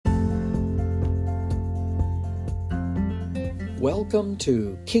Welcome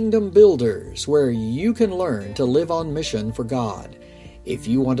to Kingdom Builders, where you can learn to live on mission for God. If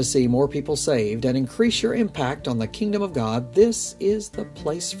you want to see more people saved and increase your impact on the kingdom of God, this is the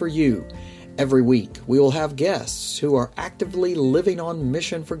place for you. Every week, we will have guests who are actively living on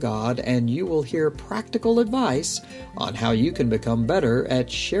mission for God, and you will hear practical advice on how you can become better at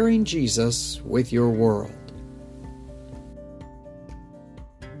sharing Jesus with your world.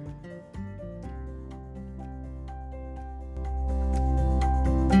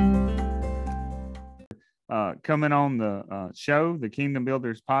 Coming on the show, the Kingdom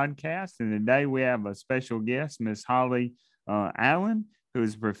Builders podcast, and today we have a special guest, Miss Holly Allen, who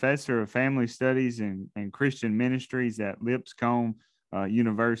is a professor of family studies and Christian ministries at Lipscomb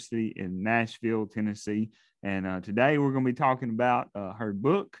University in Nashville, Tennessee. And today we're going to be talking about her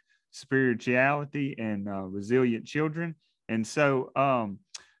book, Spirituality and Resilient Children. And so,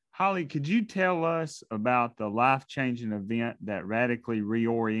 Holly, could you tell us about the life-changing event that radically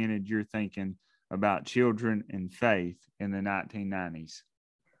reoriented your thinking about children and faith in the 1990s?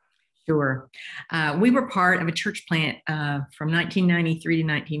 Sure. We were part of a church plant from 1993 to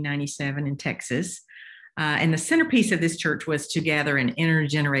 1997 in Texas. And the centerpiece of this church was to gather in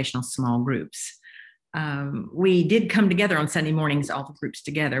intergenerational small groups. We did come together on Sunday mornings, all the groups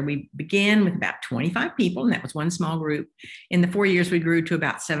together. We began with about 25 people, and that was one small group. In the 4 years, we grew to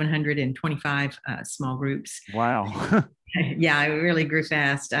about 725 small groups. Wow. Yeah, it really grew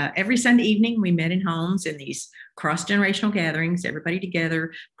fast. Every Sunday evening, we met in homes in these cross-generational gatherings, everybody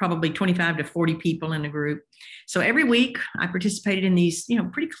together, probably 25 to 40 people in a group. So every week, I participated in these,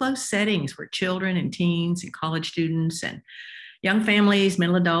 pretty close settings where children and teens and college students and young families,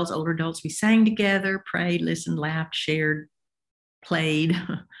 middle adults, older adults, we sang together, prayed, listened, laughed, shared, played,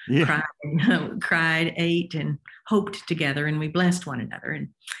 cried, ate, and hoped together, and we blessed one another. And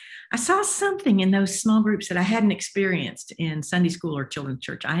I saw something in those small groups that I hadn't experienced in Sunday school or children's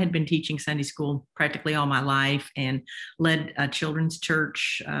church. I had been teaching Sunday school practically all my life and led a children's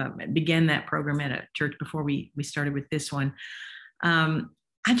church, began that program at a church before we started with this one. I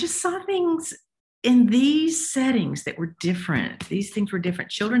just saw things in these settings that were different. These things were different.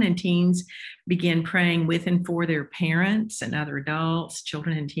 Children and teens began praying with and for their parents and other adults.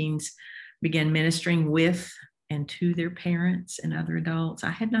 Children and teens began ministering with and to their parents and other adults.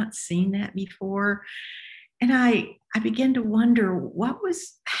 I had not seen that before. And I began to wonder what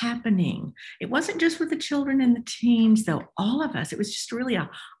was happening. It wasn't just with the children and the teens, though, all of us. It was just really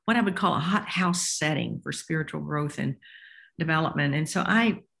what I would call a hothouse setting for spiritual growth and development. And so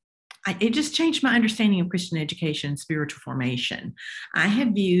it just changed my understanding of Christian education and spiritual formation. I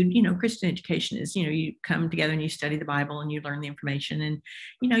had viewed, Christian education is, you come together and you study the Bible and you learn the information and,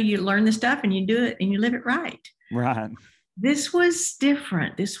 you learn the stuff and you do it and you live it right. Right. This was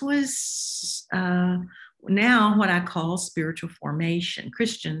different. This was now what I call spiritual formation,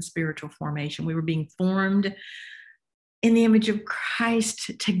 Christian spiritual formation. We were being formed in the image of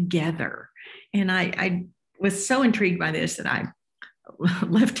Christ together. And I was so intrigued by this that I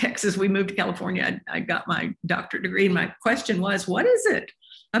left Texas. We moved to California. I got my doctorate degree. And my question was, what is it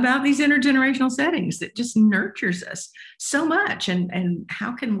about these intergenerational settings that just nurtures us so much? And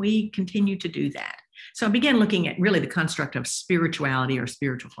how can we continue to do that? So I began looking at really the construct of spirituality or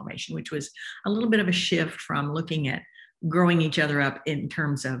spiritual formation, which was a little bit of a shift from looking at growing each other up in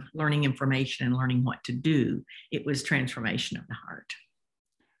terms of learning information and learning what to do. It was transformation of the heart.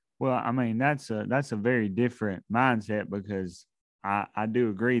 Well, I mean, that's a very different mindset, because I do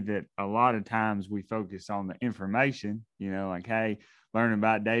agree that a lot of times we focus on the information, like, hey, learning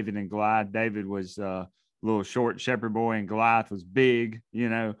about David and Goliath. David was a little short shepherd boy and Goliath was big,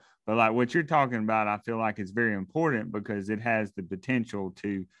 but like what you're talking about, I feel like it's very important because it has the potential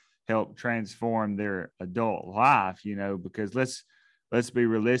to help transform their adult life, because let's be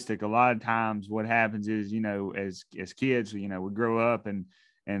realistic. A lot of times what happens is, as kids, we grow up and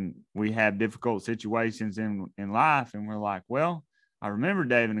we have difficult situations in life, and we're like, well, I remember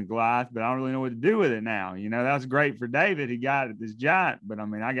David and Goliath, but I don't really know what to do with it now. That was great for David. He got this giant, but I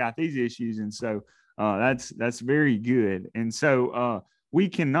mean, I got these issues. And so that's very good. And so we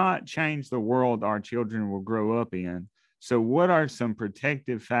cannot change the world our children will grow up in. So what are some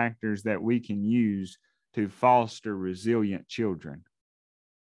protective factors that we can use to foster resilient children?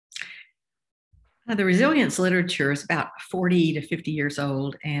 The resilience literature is about 40 to 50 years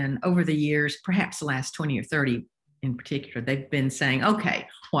old. And over the years, perhaps the last 20 or 30 in particular, they've been saying, okay,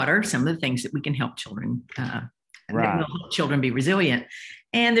 what are some of the things that we can help children, that will help children be resilient?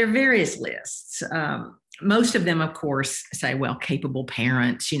 And there are various lists. most of them, of course, say, well, capable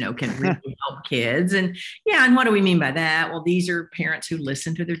parents, can really help kids. And yeah, and what do we mean by that? Well, these are parents who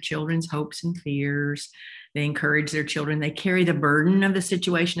listen to their children's hopes and fears. They encourage their children. They carry the burden of the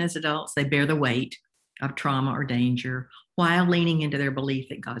situation as adults. They bear the weight of trauma or danger while leaning into their belief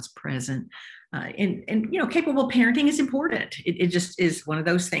that God's present. And capable parenting is important. It just is one of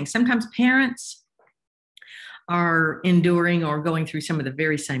those things. Sometimes parents are enduring or going through some of the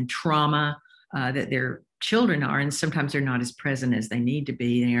very same trauma that their children are, and sometimes they're not as present as they need to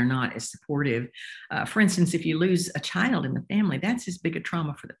be. They are not as supportive. For instance, if you lose a child in the family, that's as big a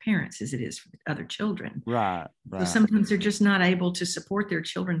trauma for the parents as it is for the other children. Right. So sometimes they're just not able to support their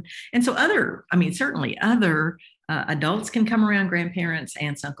children. And so certainly other adults can come around, grandparents,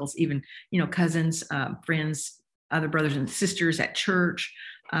 aunts, uncles, even, cousins, friends, other brothers and sisters at church.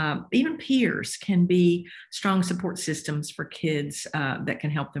 Even peers can be strong support systems for kids that can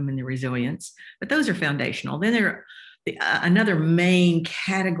help them in their resilience. But those are foundational. Then there are another main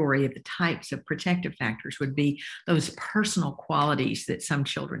category of the types of protective factors would be those personal qualities that some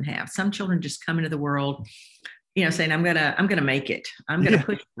children have. Some children just come into the world, saying, I'm gonna make it. I'm gonna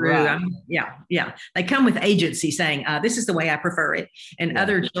push through. Right. They come with agency, saying, this is the way I prefer it. And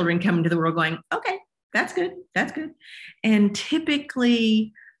other children come into the world going, okay, that's good. That's good. And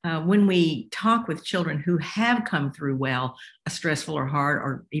typically, when we talk with children who have come through a stressful or hard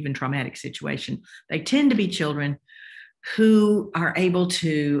or even traumatic situation, they tend to be children who are able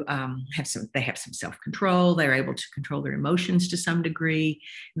to have some self-control. They're able to control their emotions to some degree.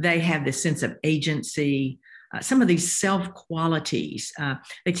 They have this sense of agency. Some of these self-qualities,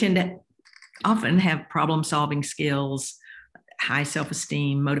 they tend to often have problem-solving skills, high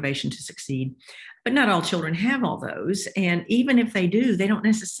self-esteem, motivation to succeed. But not all children have all those. And even if they do, they don't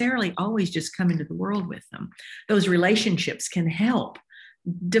necessarily always just come into the world with them. Those relationships can help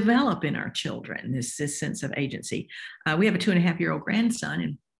develop in our children this sense of agency. We have a 2.5-year-old grandson,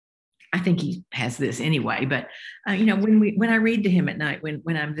 and I think he has this anyway. But when I read to him at night,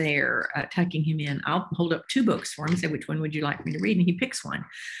 when I'm there tucking him in, I'll hold up 2 books for him and say, which one would you like me to read? And he picks one.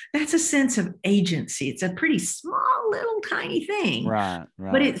 That's a sense of agency. It's a pretty small, little, tiny thing. Right.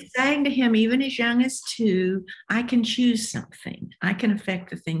 But it's saying to him, even as young as 2, I can choose something. I can affect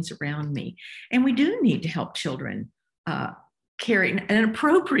the things around me. And we do need to help children carry an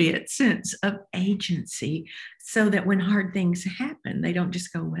appropriate sense of agency so that when hard things happen, they don't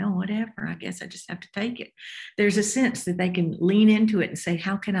just go, well, whatever, I guess I just have to take it. There's a sense that they can lean into it and say,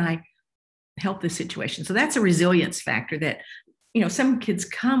 how can I help this situation? So that's a resilience factor that, some kids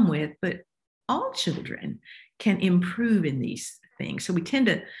come with, but all children can improve in these things. So we tend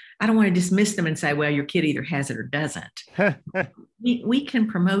to, I don't want to dismiss them and say, well, your kid either has it or doesn't. we can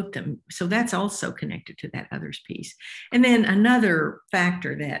promote them. So that's also connected to that others piece. And then another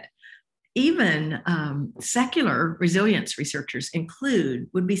factor that even secular resilience researchers include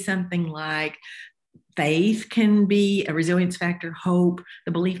would be something like faith can be a resilience factor, hope,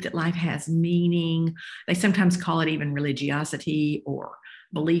 the belief that life has meaning. They sometimes call it even religiosity or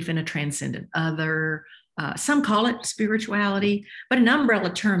belief in a transcendent other. Some call it spirituality, but an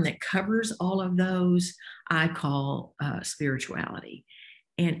umbrella term that covers all of those, I call spirituality.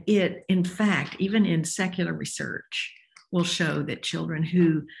 And it, in fact, even in secular research, will show that children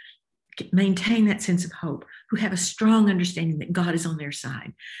who maintain that sense of hope, who have a strong understanding that God is on their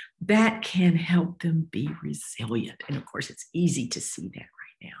side, that can help them be resilient. And of course, it's easy to see that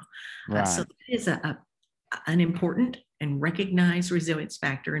right now. Right. So that is an important and recognized resilience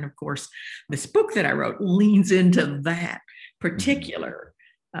factor. And of course, this book that I wrote leans into that particular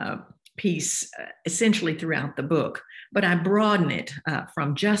piece essentially throughout the book. But I broaden it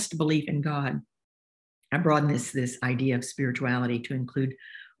from just belief in God. I broaden this idea of spirituality to include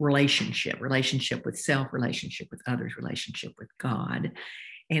relationship with self, relationship with others, relationship with God.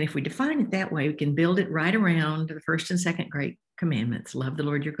 And if we define it that way, we can build it right around the first and second great commandments. Love the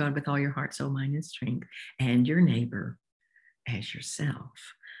Lord your God with all your heart, soul, mind, and strength, and your neighbor as yourself.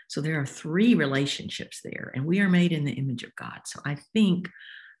 So there are 3 relationships there, and we are made in the image of God. So I think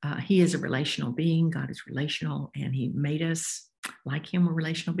he is a relational being. God is relational, and he made us like him. We're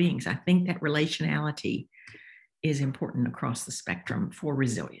relational beings. I think that relationality is important across the spectrum for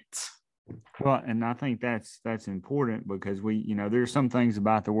resilience. Well, and I think that's important because there's some things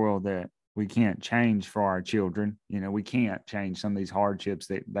about the world that we can't change for our children. We can't change some of these hardships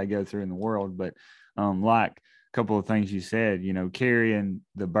that they go through in the world, but like a couple of things you said, carrying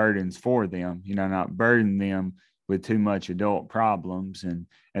the burdens for them, not burden them with too much adult problems, and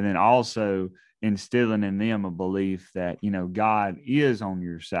then also instilling in them a belief that, God is on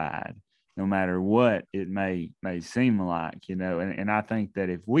your side. no matter what it may seem like, and I think that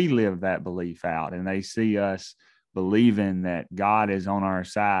if we live that belief out and they see us believing that God is on our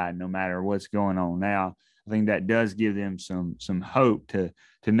side, no matter what's going on now, I think that does give them some hope to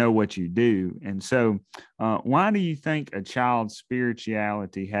know what you do. And so why do you think a child's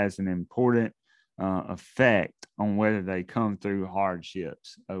spirituality has an important effect on whether they come through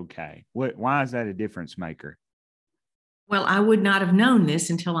hardships? Okay. Why is that a difference maker? Well, I would not have known this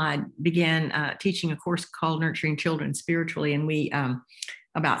until I began teaching a course called Nurturing Children Spiritually. And we,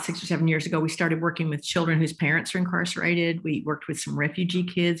 about 6 or 7 years ago, we started working with children whose parents are incarcerated. We worked with some refugee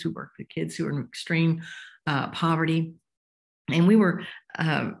kids. We worked with kids who are in extreme poverty. And we were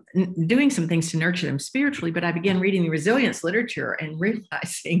doing some things to nurture them spiritually, but I began reading the resilience literature and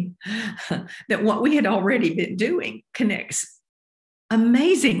realizing that what we had already been doing connects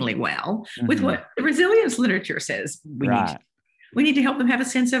amazingly well with what the resilience literature says we need to help them have a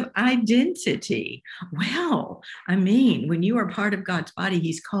sense of identity. Well, I mean, when you are part of God's body,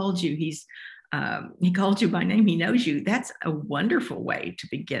 He's called you. He called you by name. He knows you. That's a wonderful way to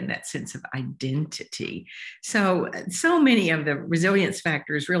begin that sense of identity. So many of the resilience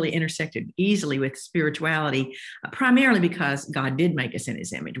factors really intersected easily with spirituality, primarily because God did make us in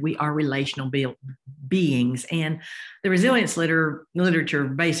His image. We are relational beings. And the resilience literature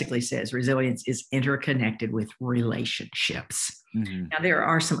basically says resilience is interconnected with relationships. Mm-hmm. Now, there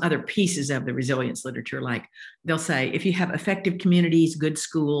are some other pieces of the resilience literature, like they'll say, if you have effective communities, good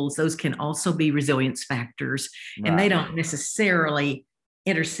schools, those can also be resilience factors. Right. And they don't necessarily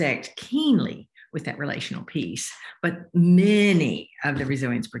intersect keenly with that relational piece. But many of the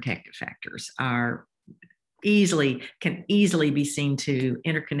resilience protective factors can easily be seen to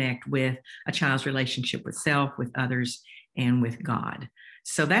interconnect with a child's relationship with self, with others, and with God.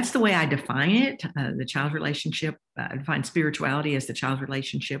 So that's the way I define it. The child's relationship, I define spirituality as the child's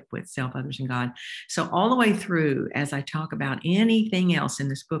relationship with self, others, and God. So all the way through, as I talk about anything else in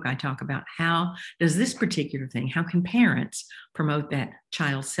this book, I talk about how does this particular thing, how can parents promote that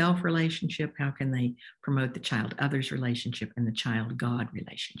child-self relationship? How can they promote the child-others relationship and the child-God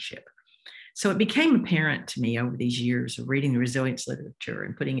relationship? So it became apparent to me over these years of reading the resilience literature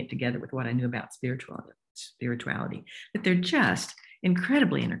and putting it together with what I knew about spirituality, that they're just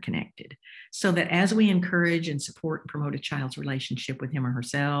incredibly interconnected, so that as we encourage and support and promote a child's relationship with him or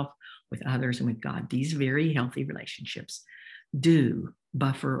herself, with others, and with God, these very healthy relationships do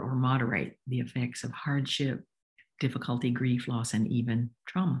buffer or moderate the effects of hardship, difficulty, grief, loss, and even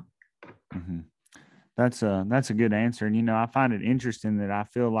trauma. Mm-hmm. That's a good answer. And, I find it interesting that I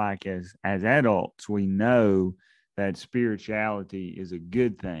feel like as adults, we know that spirituality is a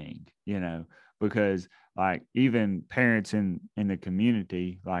good thing, because like even parents in the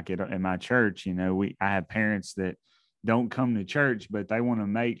community, like in my church, I have parents that don't come to church, but they want to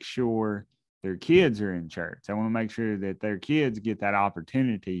make sure their kids are in church. They want to make sure that their kids get that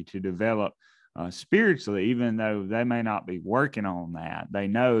opportunity to develop spiritually, even though they may not be working on that. They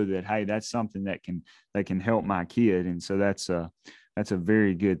know that, hey, that's something that can help my kid. And so that's a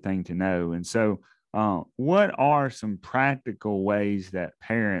very good thing to know. And so what are some practical ways that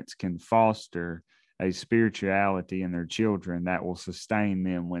parents can foster a spirituality in their children that will sustain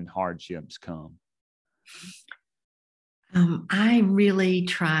them when hardships come? I really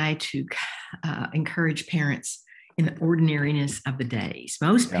try to encourage parents in the ordinariness of the days.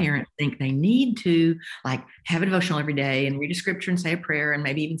 Most parents think they need to have a devotional every day and read a scripture and say a prayer and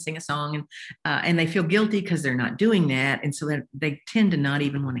maybe even sing a song. And they feel guilty because they're not doing that. And so that they tend to not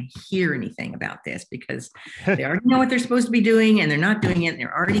even want to hear anything about this because they already know what they're supposed to be doing and they're not doing it. And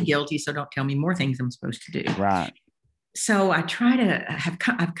they're already guilty. So don't tell me more things I'm supposed to do. Right. So I try to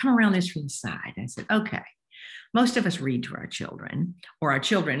I've come around this from the side. I said, okay, most of us read to our children, or our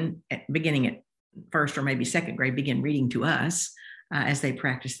children beginning at first or maybe second grade begin reading to us as they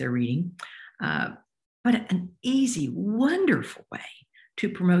practice their reading. But an easy, wonderful way to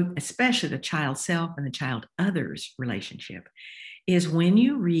promote, especially the child self and the child others relationship, is when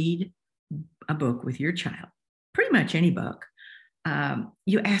you read a book with your child, pretty much any book,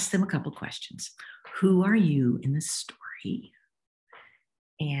 you ask them a couple questions. Who are you in the story?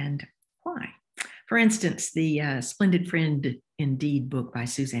 And why? For instance, the Splendid Friend Indeed book by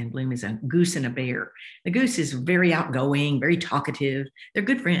Suzanne Bloom is a goose and a bear. The goose is very outgoing, very talkative. They're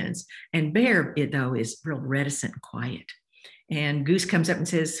good friends. And bear, though, is real reticent and quiet. And goose comes up and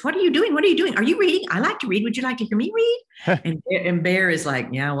says, what are you doing? What are you doing? Are you reading? I like to read. Would you like to hear me read? and bear is like,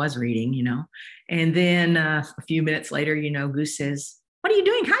 yeah, I was reading, And then a few minutes later, goose says, what are you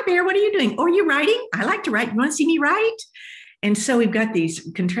doing? Hi, bear. What are you doing? Oh, are you writing? I like to write. You want to see me write? And so we've got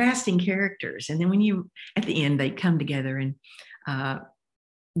these contrasting characters. And then at the end, they come together and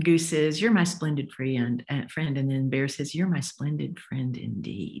Goose says, "You're my splendid friend," and then Bear says, "You're my splendid friend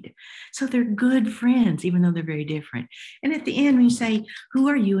indeed." So they're good friends, even though they're very different. And at the end, we say, "Who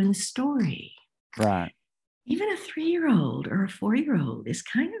are you in the story?" Right. Even a 3-year-old or a 4-year-old is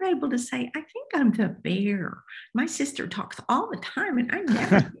kind of able to say, "I think I'm the bear. My sister talks all the time, and I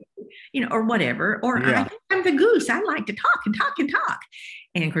never." Or whatever, or Yeah. "I think I'm the goose. I like to talk and talk and talk."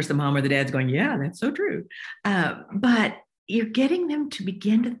 And of course, the mom or the dad's going, "Yeah, that's so true." But you're getting them to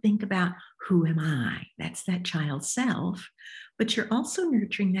begin to think about, who am I? That's that child self. But you're also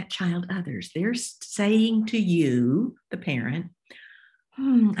nurturing that child others. They're saying to you, the parent,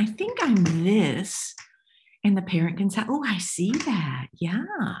 "I think I'm this." And the parent can say, "Oh, I see that.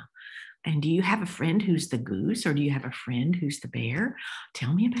 Yeah. And do you have a friend who's the goose, or do you have a friend who's the bear?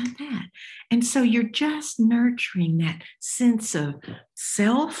 Tell me about that." And so you're just nurturing that sense of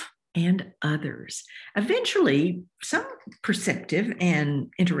self and others. Eventually, some perceptive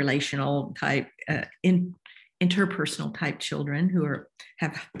and interrelational type, interpersonal type children who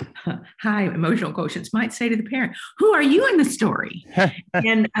have high emotional quotients might say to the parent, "Who are you in the story?"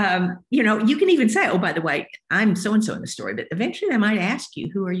 And, you can even say, "Oh, by the way, I'm so-and-so in the story." But eventually they might ask you,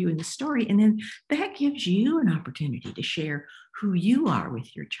 "Who are you in the story?" And then that gives you an opportunity to share who you are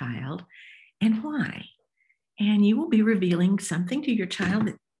with your child and why. And you will be revealing something to your child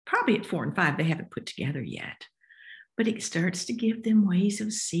that probably at 4 and 5, they haven't put together yet. But it starts to give them ways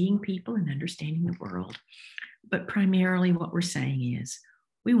of seeing people and understanding the world. But primarily what we're saying is,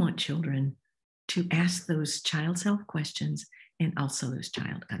 we want children to ask those child self questions and also those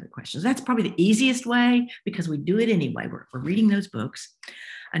child other questions. That's probably the easiest way, because we do it anyway. We're reading those books.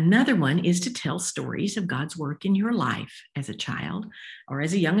 Another one is to tell stories of God's work in your life as a child or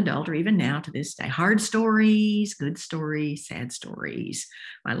as a young adult, or even now to this day. Hard stories, good stories, sad stories.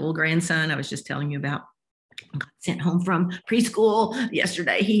 My little grandson, I was just telling you about, got sent home from preschool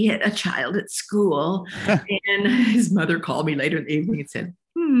yesterday. He hit a child at school, and his mother called me later in the evening and said,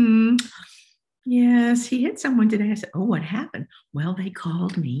 "Yes, he hit someone today." I said, "Oh, what happened?" "Well, they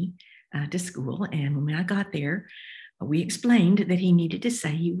called me to school, and when I got there, we explained that he needed to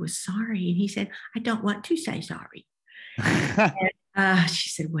say he was sorry. And he said, 'I don't want to say sorry.'" And she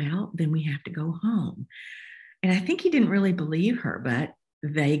said, "Well, then we have to go home." And I think he didn't really believe her, but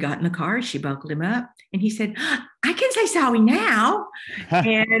they got in the car. She buckled him up, and he said, "I can say sorry now."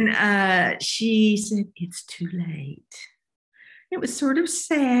 And she said, "It's too late." It was sort of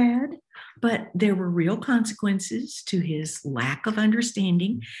sad, but there were real consequences to his lack of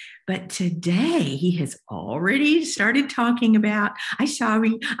understanding. But today he has already started talking about, "I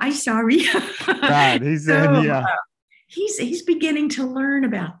sorry, I sorry." Right. He said, So, yeah. He's beginning to learn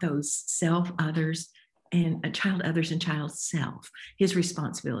about those self others and a child others and child self, his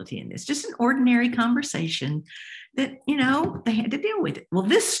responsibility in this. Just an ordinary conversation that, they had to deal with it. Well,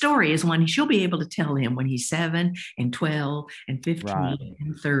 this story is one she'll be able to tell him when he's 7 and 12 and 15 Right.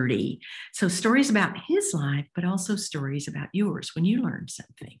 and 30. So stories about his life, but also stories about yours when you learn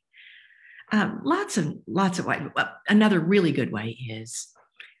something. Lots of ways. Another really good way is,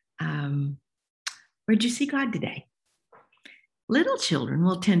 where'd you see God today? Little children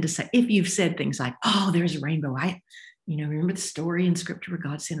will tend to say, if you've said things like, "Oh, there's a rainbow. Remember the story in scripture where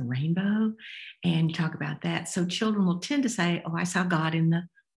God sent a rainbow?" And you talk about that. So children will tend to say, "Oh, I saw God in the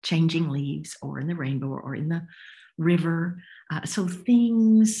changing leaves or in the rainbow or in the river." So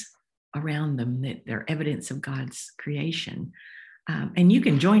things around them that they're evidence of God's creation. And you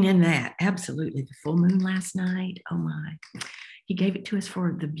can join in that. Absolutely. The full moon last night. Oh my. He gave it to us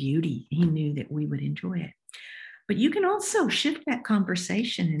for the beauty. He knew that we would enjoy it. But you can also shift that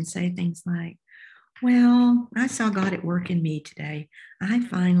conversation and say things like, "Well, I saw God at work in me today. I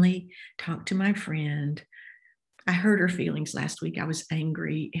finally talked to my friend. I hurt her feelings last week. I was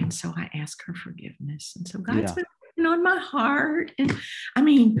angry. And so I asked her forgiveness. And so God's been working on my heart." And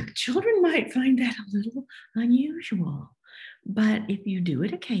children might find that a little unusual. But if you do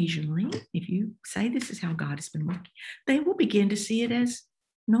it occasionally, if you say this is how God has been working, they will begin to see it as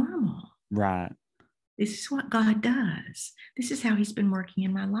normal. Right. This is what God does. This is how he's been working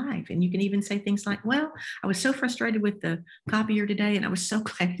in my life. And you can even say things like, "Well, I was so frustrated with the copier today, and I was so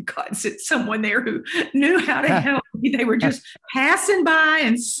glad God sent someone there who knew how to help me. They were just passing by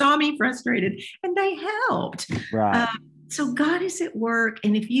and saw me frustrated, and they helped." Right. So God is at work.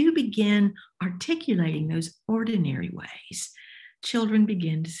 And if you begin articulating those ordinary ways, children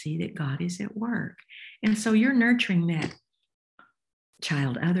begin to see that God is at work. And so you're nurturing that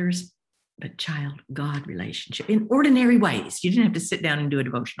child others, but child God relationship in ordinary ways. You didn't have to sit down and do a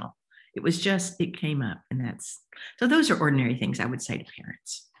devotional. It was just, it came up. And so those are ordinary things I would say to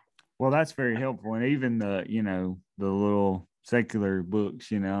parents. Well, that's very helpful. And even the little secular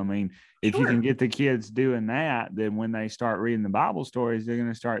books. I mean, if you Sure. can get the kids doing that, then when they start reading the Bible stories, they're going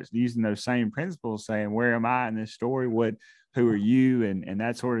to start using those same principles, saying, where am I in this story? Who are you? And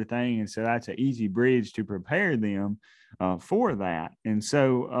that sort of thing. And so that's an easy bridge to prepare them for that. And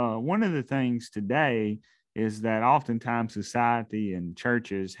so one of the things today is that oftentimes society and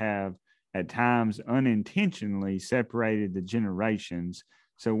churches have at times unintentionally separated the generations.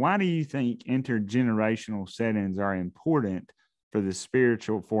 So why do you think intergenerational settings are important for the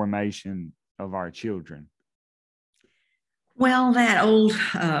spiritual formation of our children? Well, that old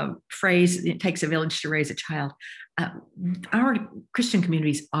phrase, it takes a village to raise a child. Our Christian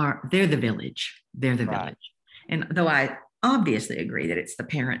communities they're the village. They're the village. And though I obviously agree that it's the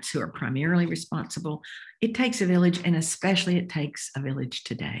parents who are primarily responsible, it takes a village, and especially it takes a village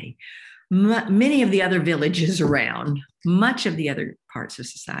today. Many of the other villages around, much of the other parts of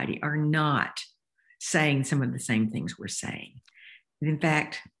society are not saying some of the same things we're saying. In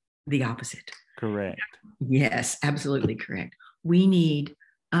fact, the opposite. Correct. Yes, absolutely correct. We need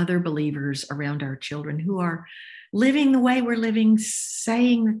other believers around our children who are living the way we're living,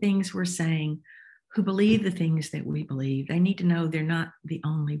 saying the things we're saying, who believe the things that we believe. They need to know they're not the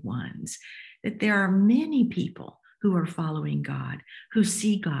only ones, that there are many people who are following God, who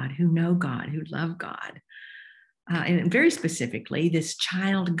see God, who know God, who love God. And very specifically, this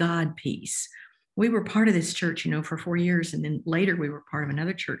child God piece. We were part of this church, for 4 years. And then later we were part of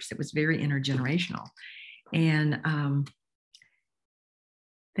another church that was very intergenerational. And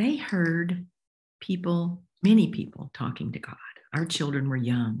they heard many people talking to God. Our children were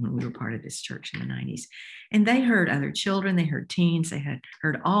young when we were part of this church in the 90s. And they heard other children, they heard teens, they had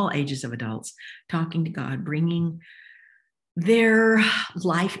heard all ages of adults talking to God, bringing their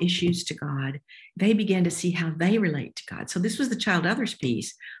life issues to God. They began to see how they relate to God. So this was the child others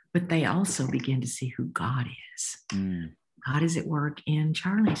piece, but they also began to see who God is. God is at work in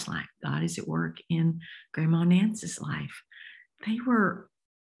Charlie's life. God is at work in Grandma Nance's life.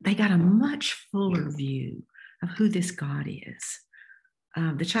 They got a much fuller view of who this God is.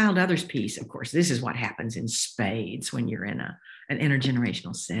 The child others piece, of course, this is what happens in spades when you're in an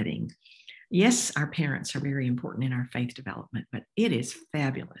intergenerational setting. Yes, our parents are very important in our faith development, but it is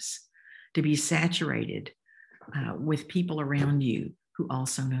fabulous to be saturated with people around you who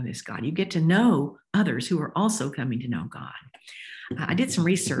also know this God. You get to know others who are also coming to know God. I did some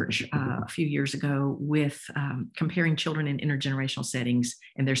research a few years ago with comparing children in intergenerational settings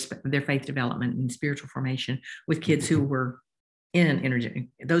and their faith development and spiritual formation with kids who were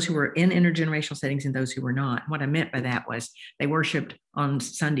those who were in intergenerational settings and those who were not. What I meant by that was they worshiped on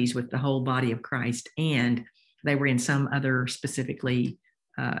Sundays with the whole body of Christ, and they were in some other specifically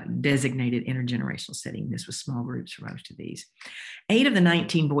designated intergenerational setting. This was small groups for most of these. 8 of the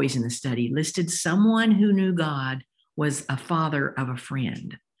 19 boys in the study listed someone who knew God was a father of a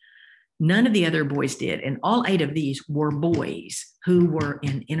friend. None of the other boys did. And all 8 of these were boys who were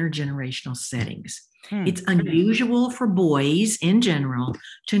in intergenerational settings. It's unusual for boys in general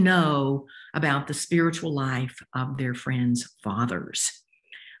to know about the spiritual life of their friends' fathers.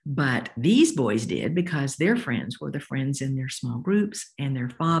 But these boys did because their friends were the friends in their small groups and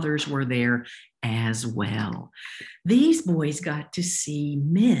their fathers were there as well. These boys got to see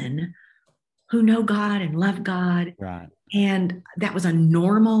men who know God and love God. Right. And that was a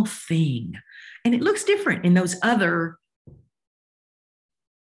normal thing. And it looks different in those other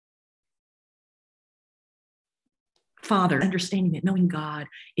fathers, understanding that knowing God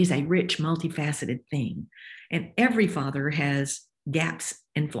is a rich, multifaceted thing. And every father has gaps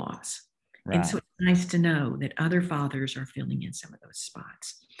and flaws. Right. And so it's nice to know that other fathers are filling in some of those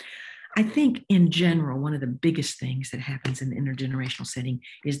spots. I think in general, one of the biggest things that happens in the intergenerational setting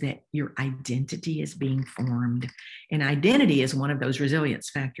is that your identity is being formed. And identity is one of those resilience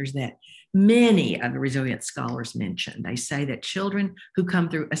factors that many of the resilience scholars mention. They say that children who come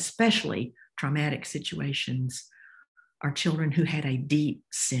through especially traumatic situations are children who had a deep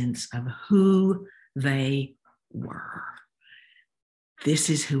sense of who they were. This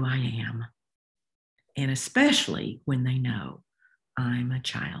is who I am. And especially when they know I'm a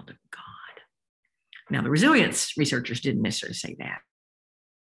child of God. Now, the resilience researchers didn't necessarily say that.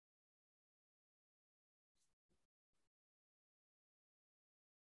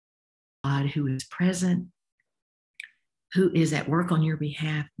 God who is present, who is at work on your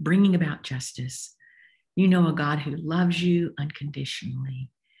behalf, bringing about justice. You know a God who loves you unconditionally.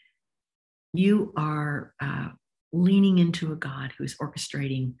 You are leaning into a God who is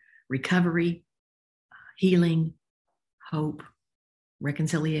orchestrating recovery, healing, hope,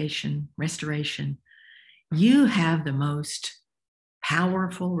 reconciliation, restoration. You have the most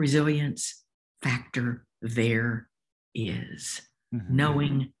powerful resilience factor there is, Mm-hmm.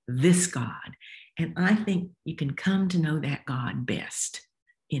 knowing this God. And I think you can come to know that God best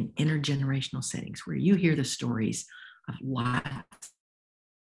in intergenerational settings where you hear the stories of lots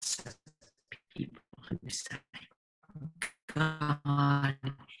of people who say, God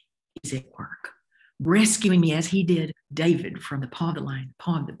is at work, rescuing me as he did David from the paw of the lion, the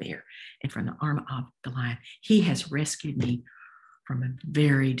paw of the bear, and from the arm of the lion. He has rescued me from a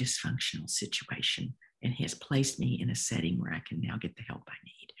very dysfunctional situation and has placed me in a setting where I can now get the help I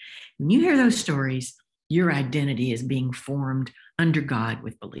need. When you hear those stories, your identity is being formed under God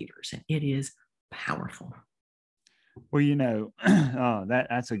with believers, and it is powerful. Well,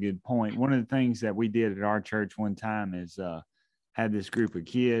 that's a good point. One of the things that we did at our church one time is had this group of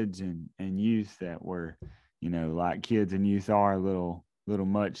kids and youth that were, like kids and youth are a little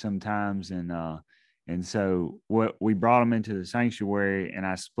much sometimes. And so what we brought them into the sanctuary, and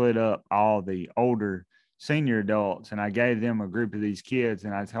I split up all the older senior adults, and I gave them a group of these kids,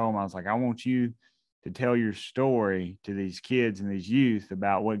 and I told them, I was like, I want you to tell your story to these kids and these youth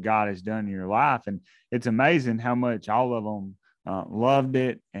about what God has done in your life. And it's amazing how much all of them loved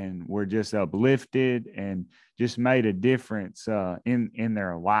it and were just uplifted and just made a difference in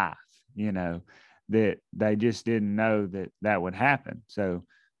their life, that they just didn't know that would happen. So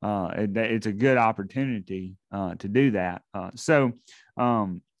it's a good opportunity to do that. So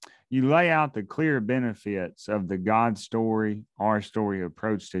you lay out the clear benefits of the God story, our story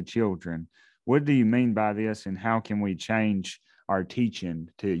approach to children. What do you mean by this, and how can we change our teaching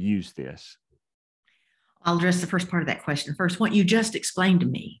to use this? I'll address the first part of that question first. What you just explained to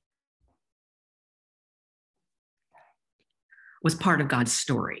me was part of God's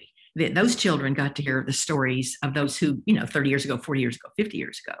story. That those children got to hear the stories of those who, 30 years ago, 40 years ago, 50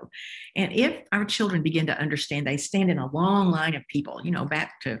 years ago. And if our children begin to understand, they stand in a long line of people,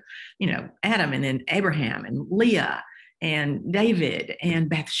 back to, Adam and then Abraham and Leah and David and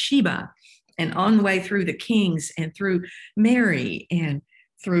Bathsheba, and on the way through the kings and through Mary and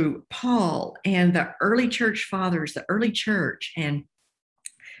through Paul and the early church fathers, the early church, and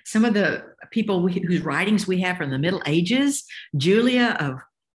some of the people whose writings we have from the Middle Ages, Julian of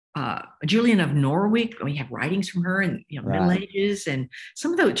Norwich, we have writings from her in Middle Ages, and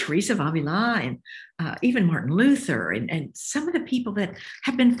some of those, Teresa of Avila, and even Martin Luther, and some of the people that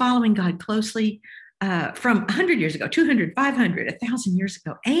have been following God closely from 100 years ago, 200, 500, 1,000 years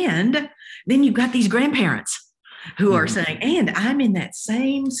ago. And then you've got these grandparents who are saying, and I'm in that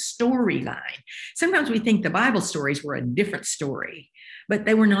same storyline. Sometimes we think the Bible stories were a different story, but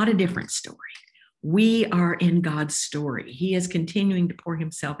they were not a different story. We are in God's story. He is continuing to pour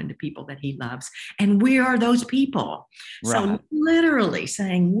himself into people that he loves, and we are those people. Right. So literally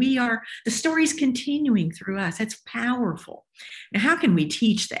saying the story's continuing through us. It's powerful. Now, how can we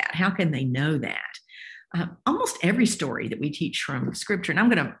teach that? How can they know that? Almost every story that we teach from Scripture, and I'm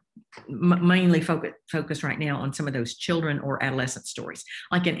going to mainly focus right now on some of those children or adolescent stories,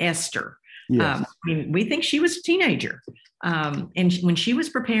 like in Esther. Yes. We think she was a teenager. And when she was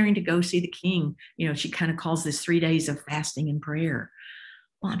preparing to go see the king, she kind of calls this 3 days of fasting and prayer.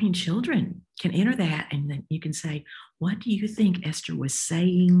 Well, children can enter that, and then you can say, what do you think Esther was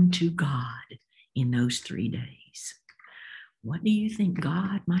saying to God in those 3 days? What do you think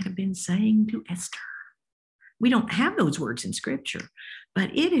God might have been saying to Esther? We don't have those words in Scripture,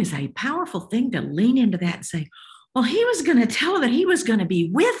 but it is a powerful thing to lean into that and say, well, he was going to tell her that he was going to be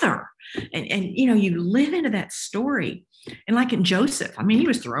with her. And you live into that story. And like in Joseph, he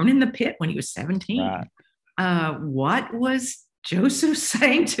was thrown in the pit when he was 17. Right. What was Joseph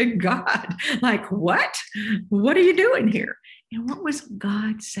saying to God? Like, what? What are you doing here? And what was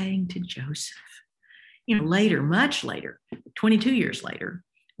God saying to Joseph? Later, much later, 22 years later,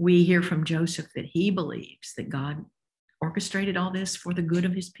 we hear from Joseph that he believes that God orchestrated all this for the good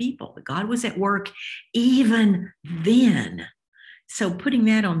of his people, that God was at work even then. So putting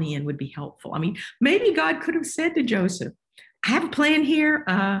that on the end would be helpful. Maybe God could have said to Joseph, I have a plan here.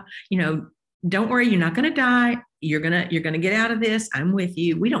 Don't worry, you're not going to die. You're going to get out of this. I'm with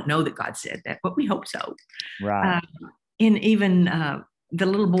you. We don't know that God said that, but we hope so. Right. And even the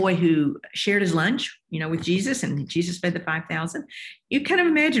little boy who shared his lunch, with Jesus, and Jesus fed the 5,000. You kind of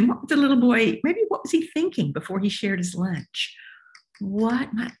imagine what the little boy, maybe what was he thinking before he shared his lunch?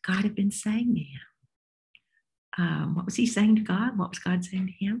 What might God have been saying to him? What was he saying to God? What was God saying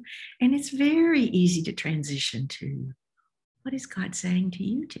to him? And it's very easy to transition to, what is God saying to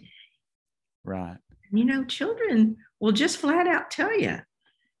you today? Right. Children will just flat out tell you.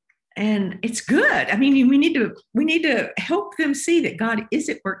 And it's good. We need to help them see that God is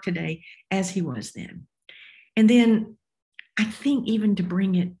at work today as he was then. And then I think even to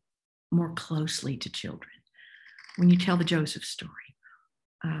bring it more closely to children, when you tell the Joseph story,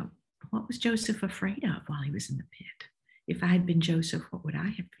 what was Joseph afraid of while he was in the pit? If I had been Joseph, what would I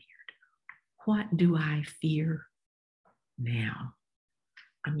have feared? What do I fear now?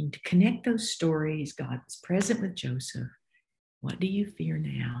 I mean, to connect those stories, God was present with Joseph. What do you fear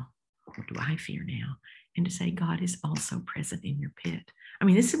now? What do I fear now? And to say God is also present in your pit. I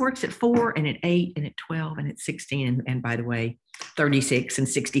mean, this works at 4 and at 8 and at 12 and at 16 and by the way, 36 and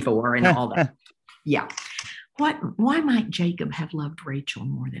 64 and all that. Yeah. Why might Jacob have loved Rachel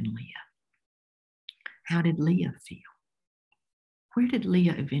more than Leah? How did Leah feel? Where did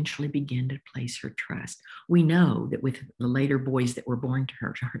Leah eventually begin to place her trust? We know that with the later boys that were born to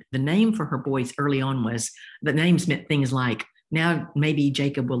her, the name for her boys early on was, the names meant things like, now maybe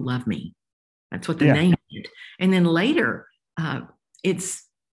Jacob will love me. That's what the name meant. And then later, it's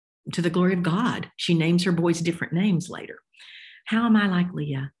to the glory of God. She names her boys different names later. How am I like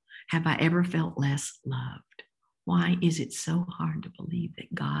Leah? Have I ever felt less loved? Why is it so hard to believe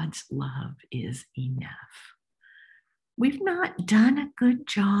that God's love is enough? We've not done a good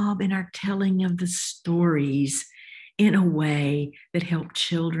job in our telling of the stories in a way that help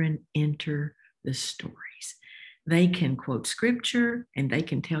children enter the stories. They can quote scripture and they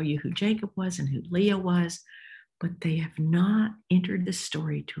can tell you who Jacob was and who Leah was, but they have not entered the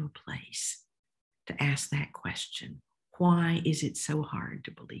story to a place to ask that question. Why is it so hard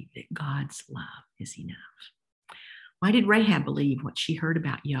to believe that God's love is enough? Why did Rahab believe what she heard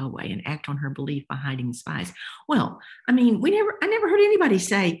about Yahweh and act on her belief by hiding the spies? Well, I mean, I never heard anybody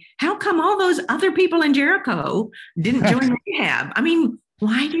say, how come all those other people in Jericho didn't join Rahab? I mean,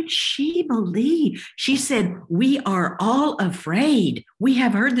 why did she believe? She said, we are all afraid. We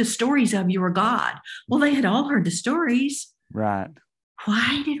have heard the stories of your God. Well, they had all heard the stories. Right.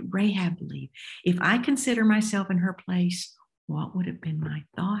 Why did Rahab believe? If I consider myself in her place, what would have been my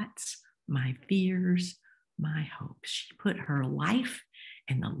thoughts, my fears, my hopes? She put her life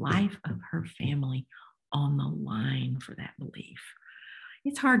and the life of her family on the line for that belief.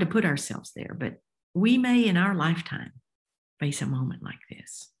 It's hard to put ourselves there, but we may in our lifetime face a moment like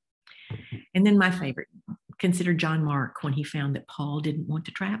this. And then my favorite, consider John Mark when he found that Paul didn't want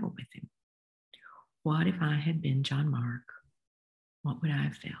to travel with him. What if I had been John Mark? What would I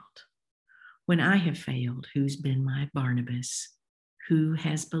have felt? When I have failed, who's been my Barnabas? Who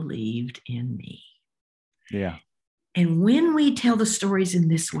has believed in me? Yeah. And when we tell the stories in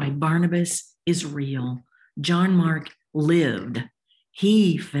this way, Barnabas is real. John Mark lived.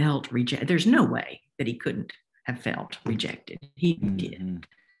 He felt rejected. There's no way that he couldn't have felt rejected. He did.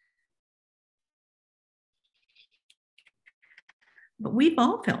 But we've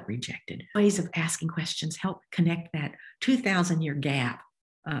all felt rejected. Ways of asking questions help connect that 2,000-year gap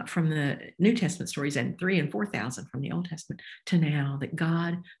from the New Testament stories and 3,000 and 4,000 from the Old Testament to now, that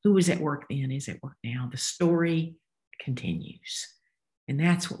God, who was at work then, is at work now. The story continues. And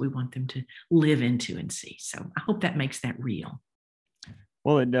that's what we want them to live into and see. So I hope that makes that real.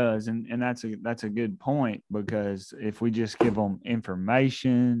 Well, it does. And that's a good point, because if we just give them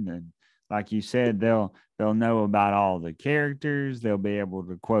information, and like you said, they'll know about all the characters, they'll be able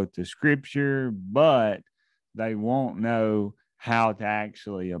to quote the scripture, but they won't know how to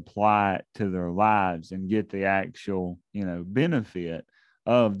actually apply it to their lives and get the actual, benefit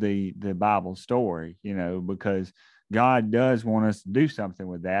of the Bible story, because God does want us to do something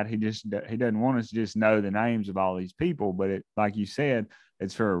with that. He doesn't want us to just know the names of all these people, but it, like you said,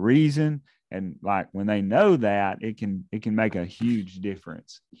 it's for a reason. And like when they know that, it can make a huge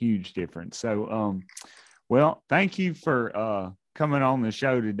difference. So, well, thank you for coming on the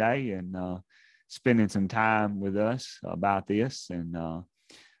show today and spending some time with us about this. And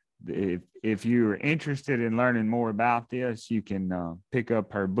if you're interested in learning more about this, you can pick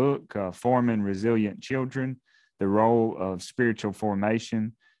up her book, Forming Resilient Children: The Role of Spiritual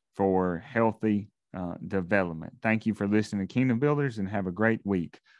Formation for Healthy Development. Thank you for listening to Kingdom Builders, and have a great week.